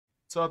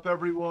What's up,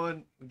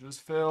 everyone?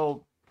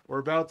 We're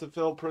about to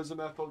fill Prizm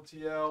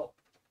FOTL.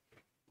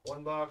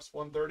 One box,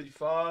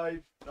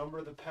 135. Number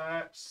of the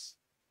packs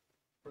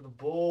for the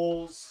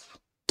Bulls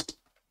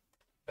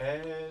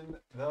and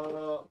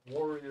the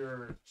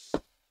Warriors.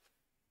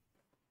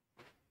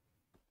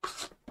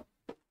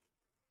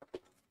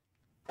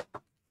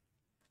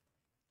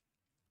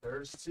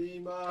 There's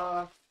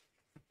Seema.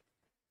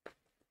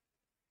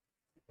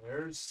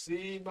 There's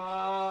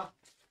Seema.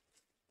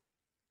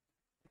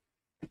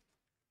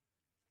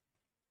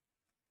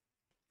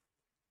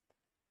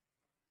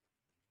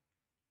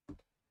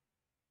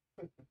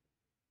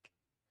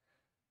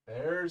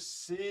 There's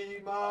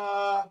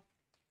Seema.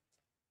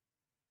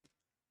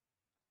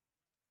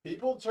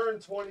 People turn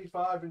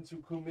 25 into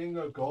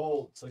Kuminga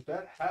golds. Like,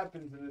 that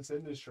happens in this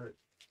industry.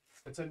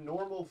 It's a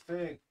normal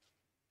thing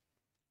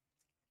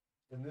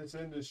in this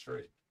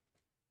industry.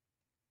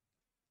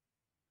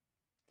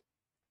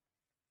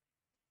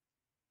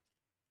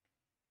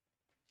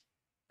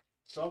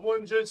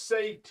 Someone just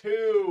say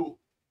 2.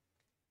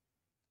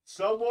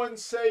 Someone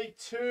say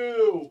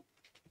 2.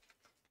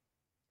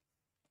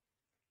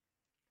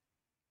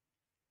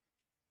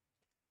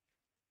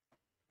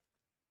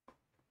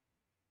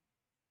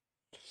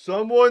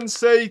 Someone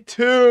say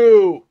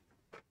 2.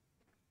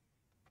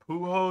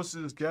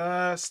 Pujols is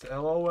gassed.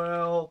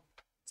 LOL.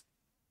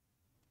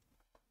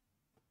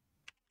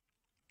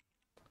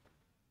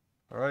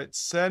 All right,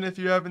 send if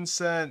you haven't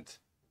sent.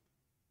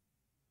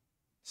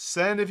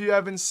 Send if you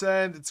haven't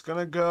sent. It's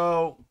gonna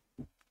go.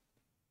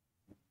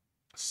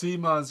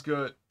 Seema's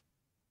good.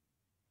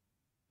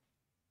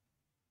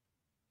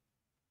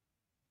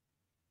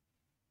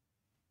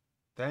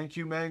 Thank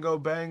you, Mango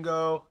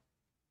Bango.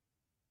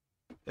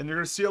 And you're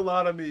going to see a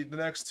lot of me the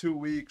next 2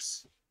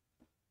 weeks.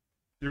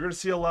 You're going to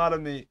see a lot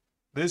of me.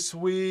 This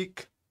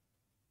week,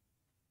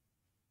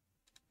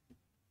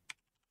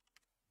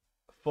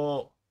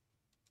 full.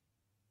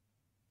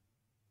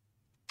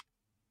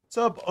 What's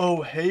up,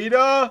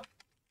 Ojeda?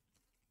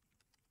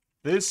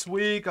 This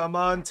week, I'm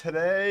on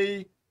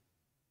today.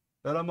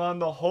 Then I'm on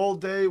the whole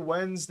day,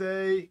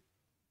 Wednesday.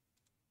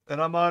 Then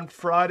I'm on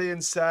Friday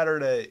and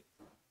Saturday.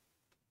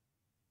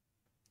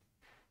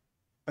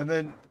 And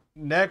then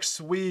next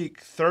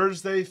week,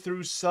 Thursday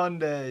through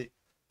Sunday,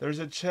 there's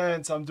a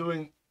chance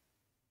the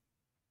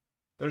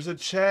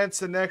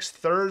next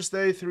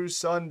Thursday through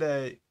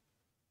Sunday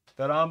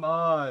that I'm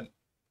on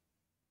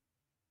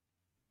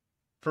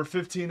for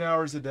 15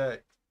 hours a day.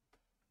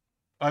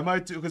 I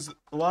might do, because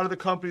a lot of the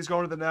companies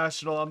going to the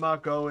National, I'm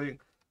not going.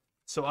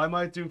 So I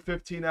might do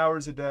 15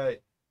 hours a day.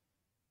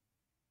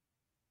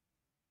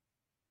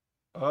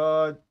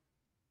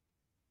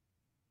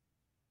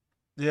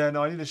 Yeah,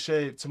 no, I need to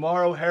shave.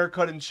 Tomorrow,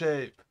 haircut and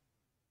shave.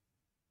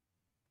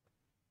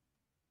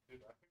 Dude,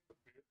 I think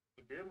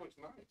the beard looks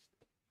nice.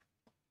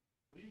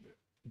 Leave it.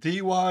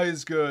 DY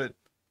is good.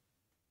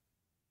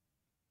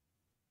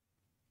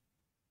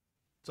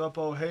 What's up,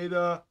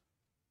 Ojeda?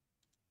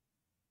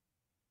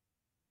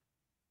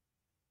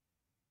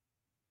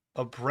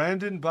 A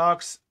Brandon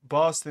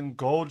Boston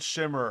Gold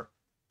Shimmer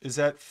is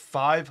at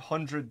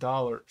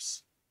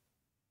 $500.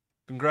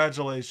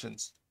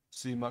 Congratulations.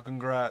 Seema,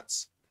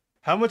 congrats.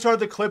 How much are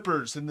the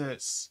Clippers in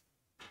this?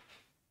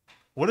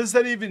 What does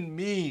that even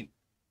mean?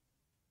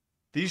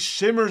 These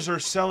shimmers are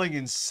selling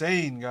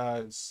insane,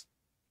 guys.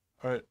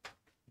 All right.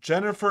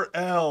 Jennifer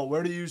L.,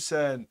 where do you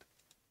send?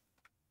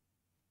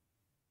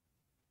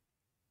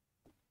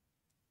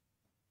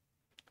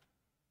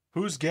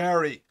 Who's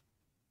Gary?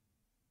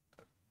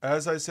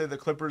 As I say, the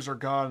Clippers are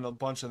gone, and a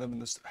bunch of them in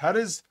this.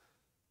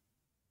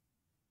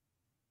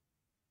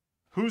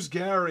 Who's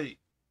Gary?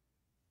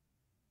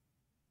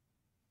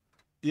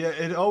 Yeah,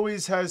 it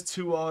always has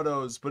 2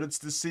 autos, but it's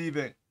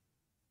deceiving.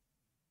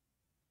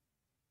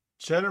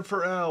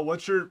 Jennifer L.,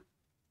 what's your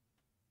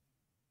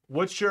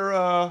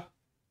are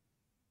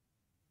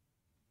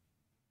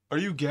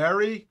you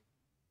Gary?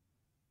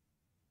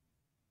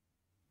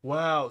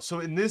 Wow. So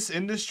in this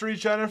industry,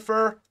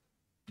 Jennifer,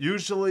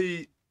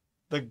 usually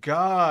the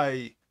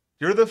guy,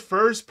 you're the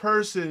first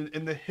person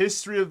in the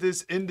history of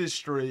this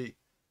industry.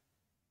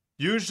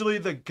 Usually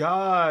the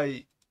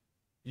guy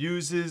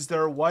uses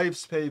their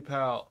wife's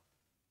PayPal.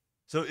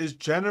 So is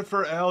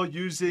Jennifer L.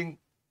 using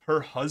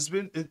her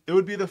husband? It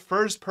would be the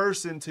first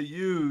person to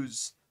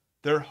use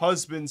their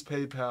husband's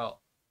PayPal.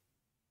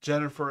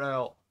 Jennifer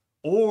L.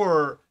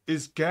 Or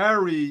is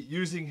Gary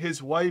using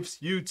his wife's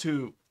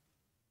YouTube?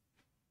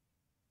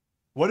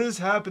 What is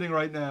happening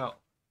right now?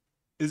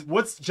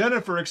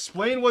 Jennifer,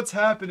 explain what's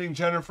happening,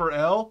 Jennifer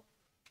L.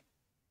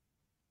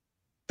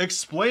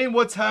 Explain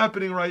what's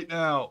happening right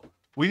now.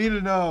 We need to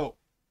know.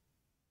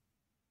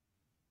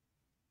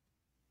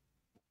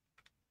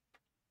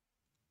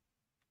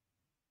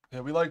 Yeah,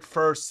 we like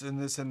firsts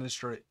in this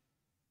industry.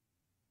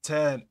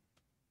 10.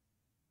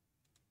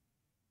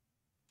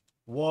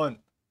 1.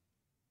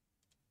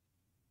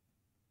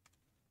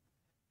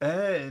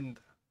 And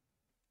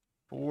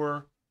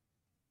 4.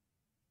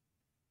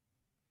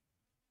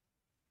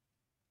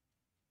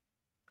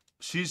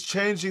 She's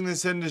changing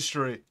this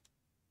industry.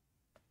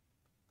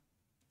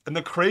 And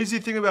the crazy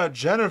thing about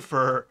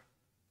Jennifer,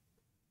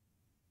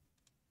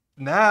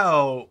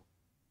 now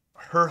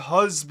her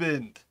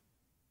husband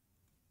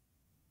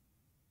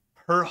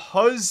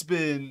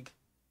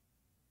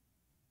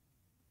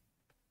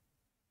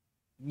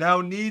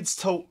now needs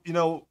to,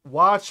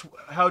 watch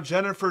how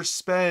Jennifer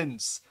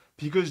spends,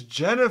 because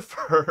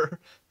Jennifer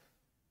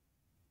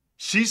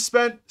she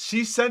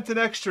sent an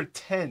extra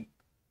 10.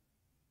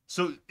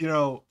 So,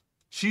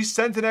 she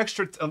sent an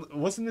extra,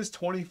 wasn't this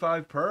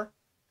 25 per?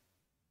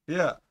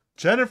 Yeah.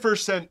 Jennifer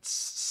sent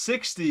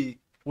 60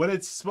 when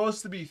it's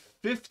supposed to be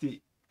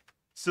 50.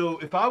 So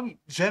if I'm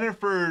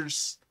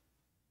Jennifer's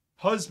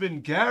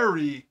husband,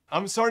 Gary,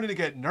 I'm starting to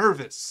get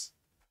nervous.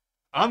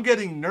 I'm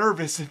getting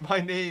nervous if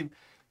my name,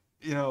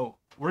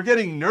 we're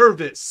getting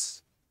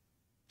nervous.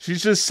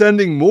 She's just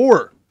sending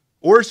more.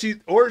 Or she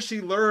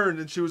learned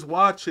and she was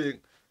watching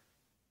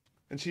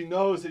and she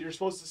knows that you're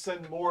supposed to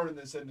send more in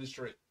this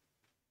industry.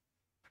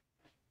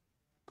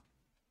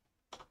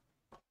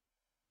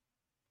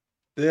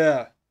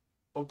 Yeah.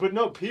 But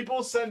no,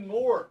 people send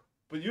more.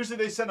 But usually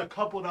they send a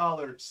couple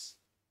dollars.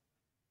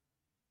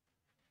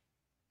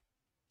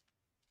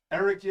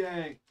 Eric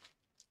Yang.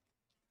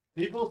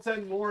 People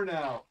send more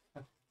now.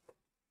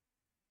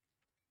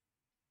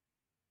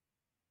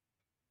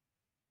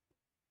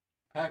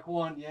 Pack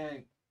one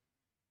Yang.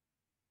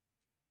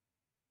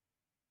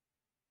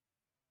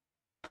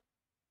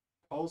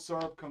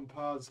 Pulsar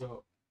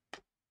Compazzo.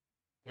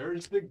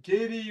 There's the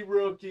Giddy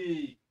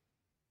rookie.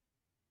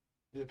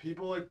 Yeah,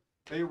 people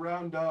they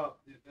round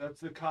up. That's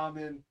the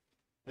common.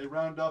 They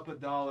round up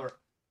 $1.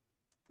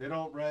 They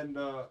don't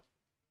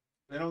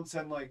they don't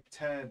send like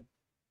 10.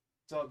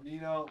 What's up,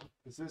 Nino?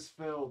 Is this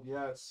filled?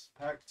 Yes.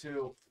 Pack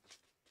 2.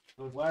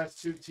 The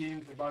last 2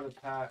 teams are by the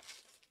pack.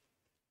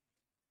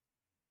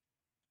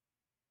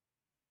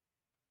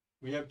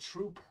 We have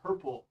True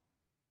Purple.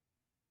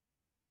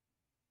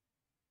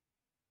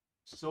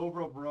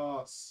 Silver of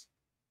Ross.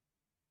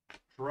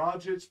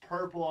 Dragic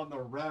Purple on the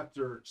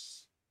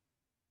Raptors.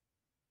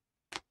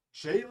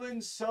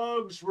 Jalen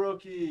Suggs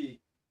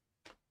rookie.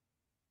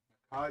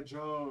 Kai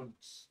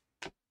Jones.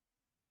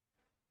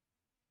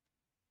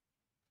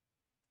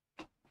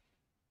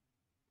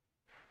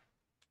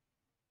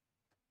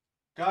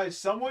 Guys,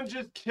 someone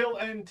just kill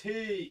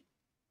NT.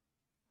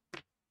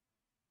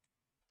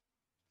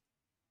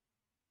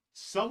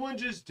 Someone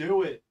just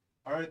do it.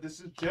 All right, this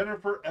is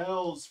Jennifer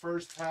L's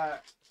first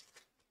pack.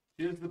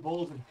 Here's the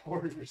Bulls and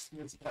Warriors in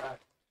this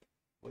pack.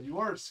 Well, you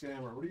are a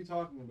scammer. What are you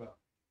talking about?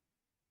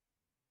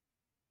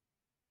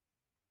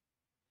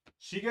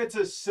 She gets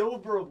a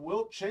silver of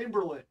Wilt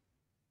Chamberlain.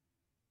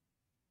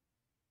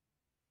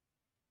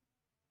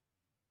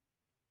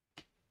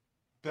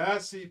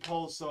 Bassi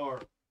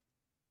Pulsar.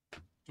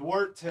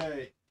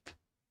 Duarte.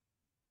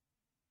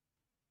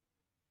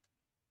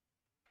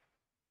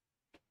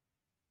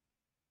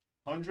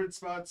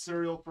 $100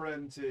 cereal for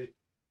NT.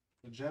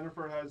 And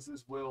Jennifer has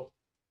this Wilt.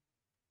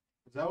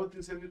 Is that what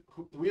this is?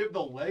 Do we have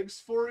the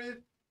legs for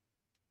it?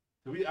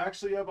 Do we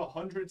actually have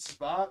 100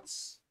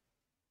 spots?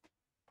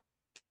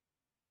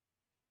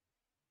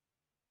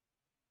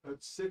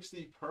 That's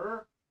 60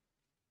 per.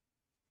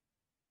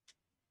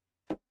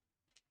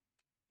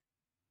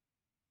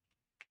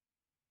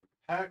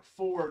 Pack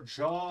 4,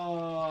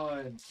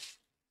 John.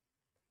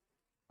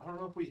 I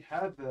don't know if we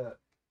had that.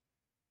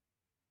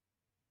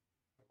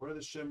 Where are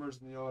the shimmers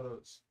and the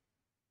autos?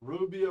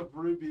 Ruby of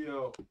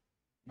Rubio.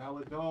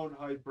 Maladone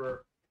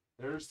Hyper.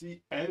 There's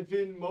the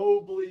Evan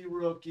Mobley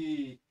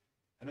rookie.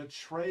 And a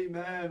Trey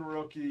Mann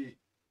rookie.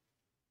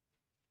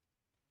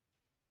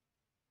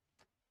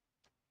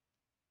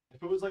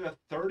 If it was like a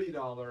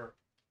 $30.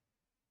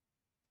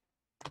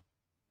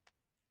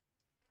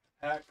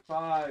 Pack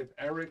 5,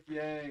 Eric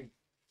Yang.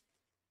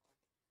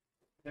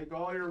 Take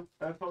all your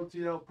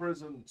FOTL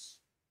Prizms.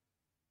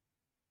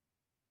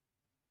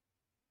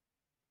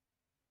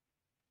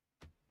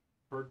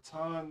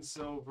 Bertan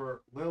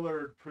Silver.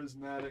 Lillard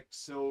Prismatic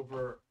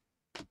Silver.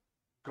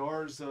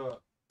 Garza.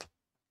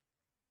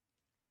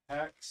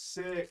 Pack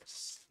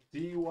 6,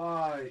 DY.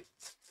 All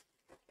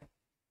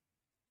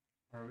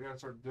right, we gotta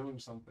start doing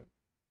something.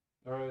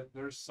 All right,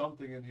 there's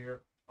something in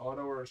here.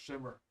 Auto or a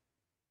shimmer.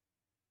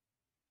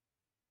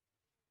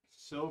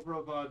 Silver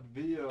of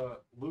Advia,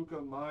 Luca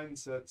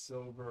Mindset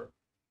Silver.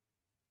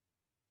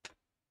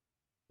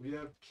 We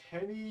have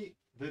Kenny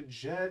the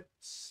Jet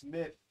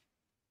Smith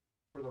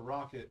for the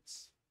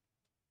Rockets.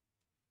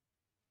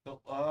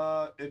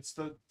 It's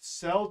the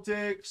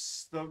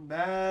Celtics, the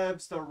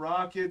Mavs, the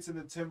Rockets, and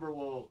the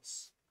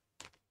Timberwolves.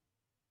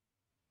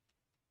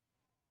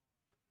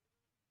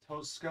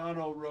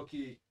 Toscano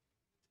rookie.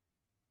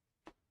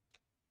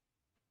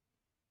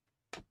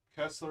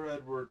 Kessler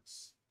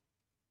Edwards.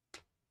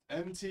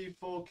 MT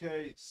full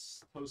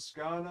case.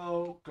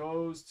 Toscano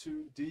goes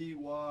to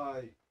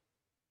DY.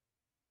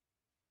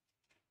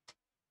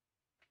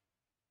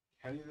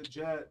 Kenny the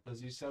Jet.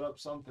 Does he set up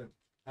something?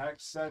 Pack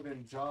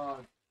 7,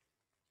 John.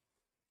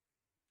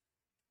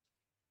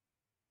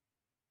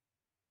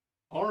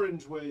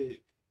 Orange Wave.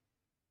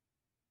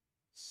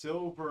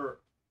 Silver.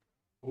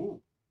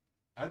 Ooh.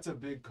 That's a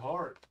big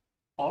card.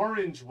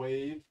 Orange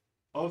Wave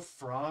of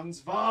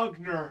Franz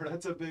Wagner.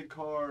 That's a big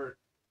card.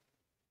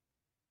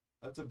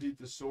 That's a beat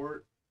the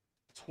sort.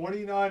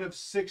 29 of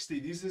 60.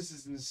 This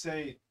is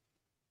insane.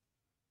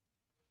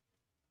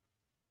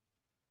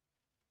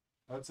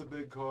 That's a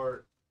big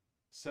card.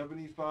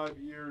 75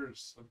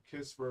 years of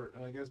Kispert.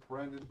 And I guess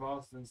Brandon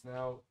Boston's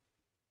now.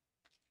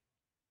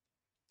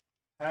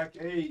 Hack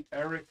 8,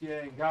 Eric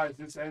Yang. Guys,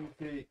 this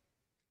NP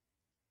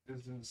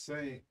is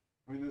insane.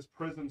 I mean, this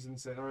Prizm's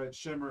insane. All right,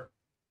 Shimmer.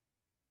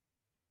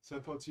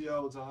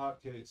 FOTL is a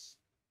hot case.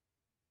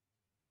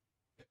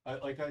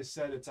 Like I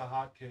said, it's a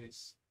hot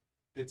case.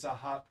 It's a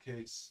hot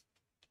case.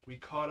 We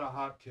caught a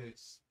hot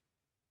case.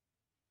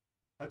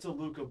 That's a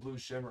Luca Blue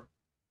Shimmer.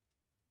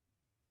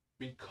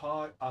 We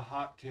caught a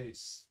hot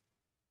case.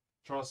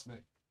 Trust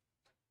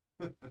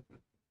me.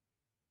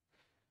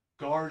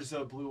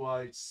 Garza Blue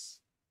Ice.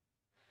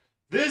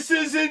 This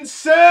is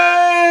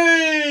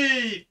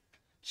insane!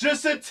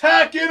 Just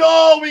attack it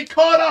all! We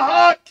caught a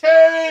hot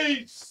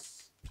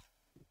case!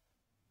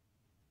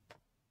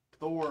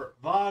 Thor,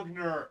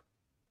 Wagner.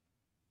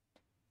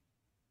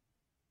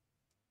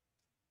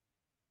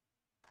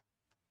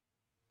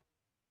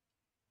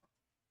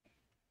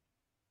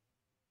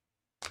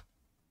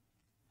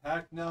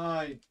 Hack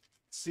 9,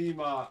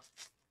 Sema.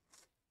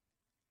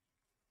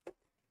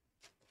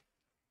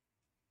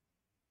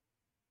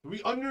 Do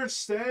we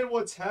understand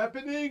what's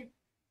happening?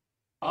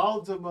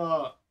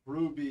 Aldama,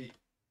 Ruby.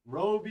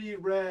 Roby,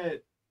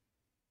 Red.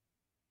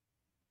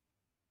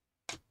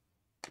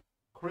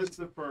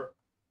 Christopher.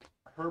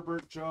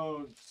 Herbert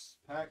Jones.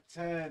 Pack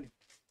 10.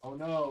 Oh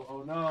no,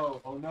 oh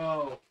no, oh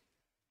no.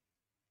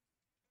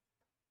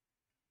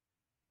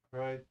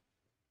 Right.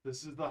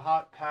 This is the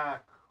hot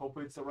pack.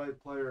 Hopefully it's the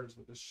right players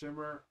with a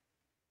shimmer,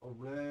 a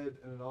red,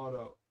 and an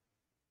auto.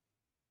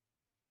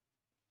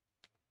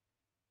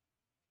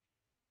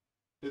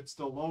 It's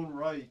the lone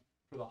right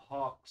for the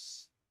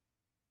Hawks.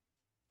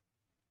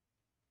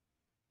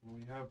 And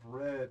we have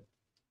red.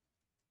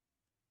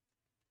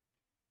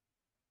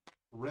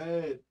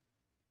 Red.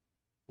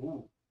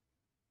 Ooh.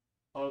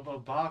 Of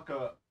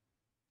Ibaka.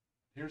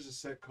 Here's a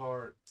sick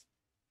card.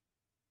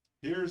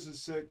 Here's a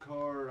sick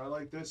card. I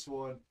like this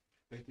one.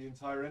 I think the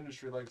entire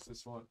industry likes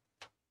this one.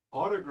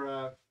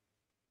 Autograph.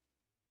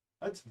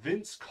 That's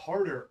Vince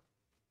Carter.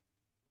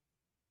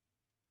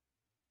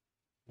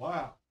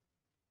 Wow.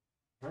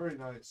 Very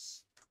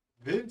nice.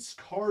 Vince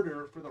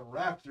Carter for the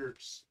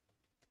Raptors.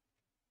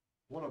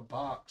 What a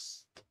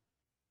box.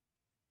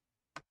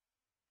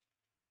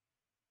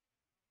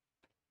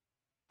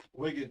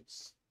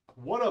 Wiggins.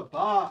 What a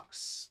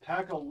box.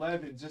 Pack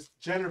 11. Just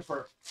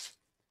Jennifer.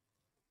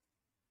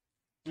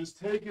 Just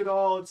take it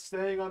all. It's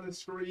staying on the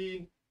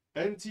screen.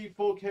 NT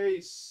full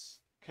case.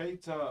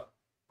 Keita.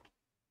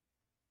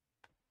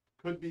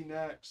 Could be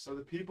next. So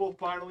the people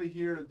finally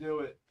here to do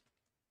it.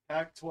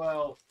 Pack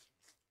 12.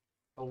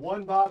 The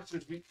one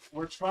boxers.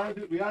 We're trying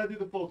to. We gotta do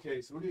the full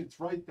case. It's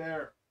right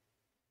there.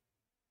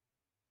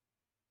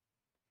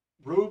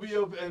 Ruby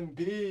of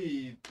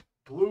Embiid.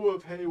 Blue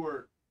of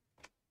Hayward.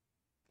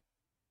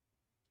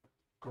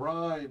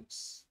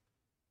 Grimes.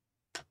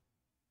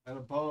 And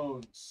a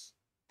Bones.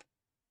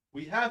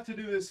 We have to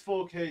do this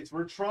full case.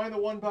 We're trying the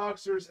one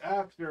boxers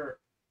after.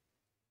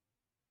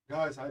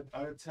 Guys, I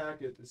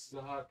attack it. This is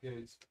a hot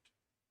case.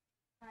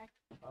 Hi.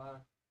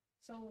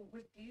 So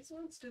with these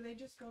ones, do they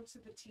just go to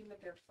the team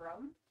that they're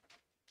from?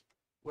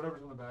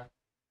 Whatever's on the back.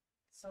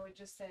 So it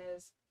just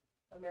says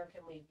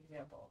American League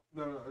example.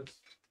 No, it's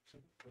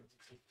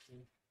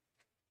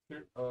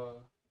here.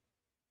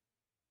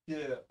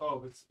 Yeah.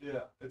 Oh, it's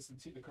the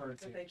team, the current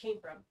team. That they came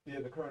from.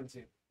 Yeah, the current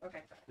team.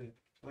 Okay. Yeah.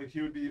 Like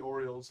he would be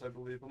Orioles, I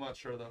believe. I'm not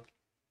sure though.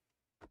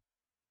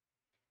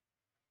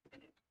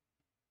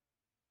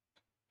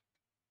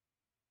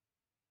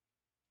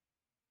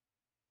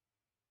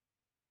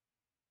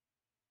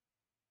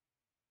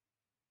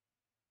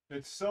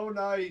 It's so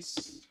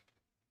nice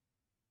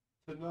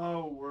to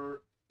know we're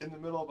in the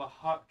middle of a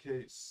hot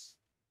case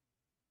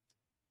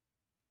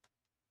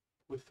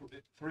with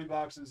 3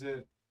 boxes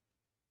in.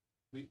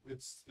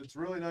 It's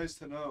really nice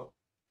to know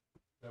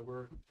that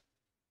we're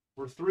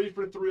 3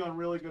 for 3 on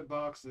really good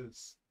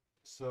boxes.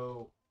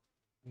 So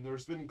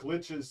there's been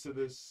glitches to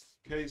this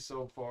case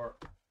so far.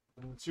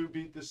 And the 2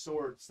 beat the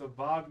sorts. The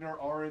Wagner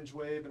Orange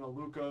Wave and a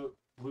Luca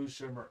Blue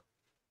Shimmer.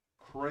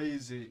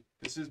 Crazy.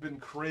 This has been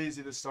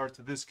crazy to start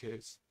to this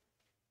case.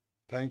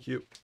 Thank you.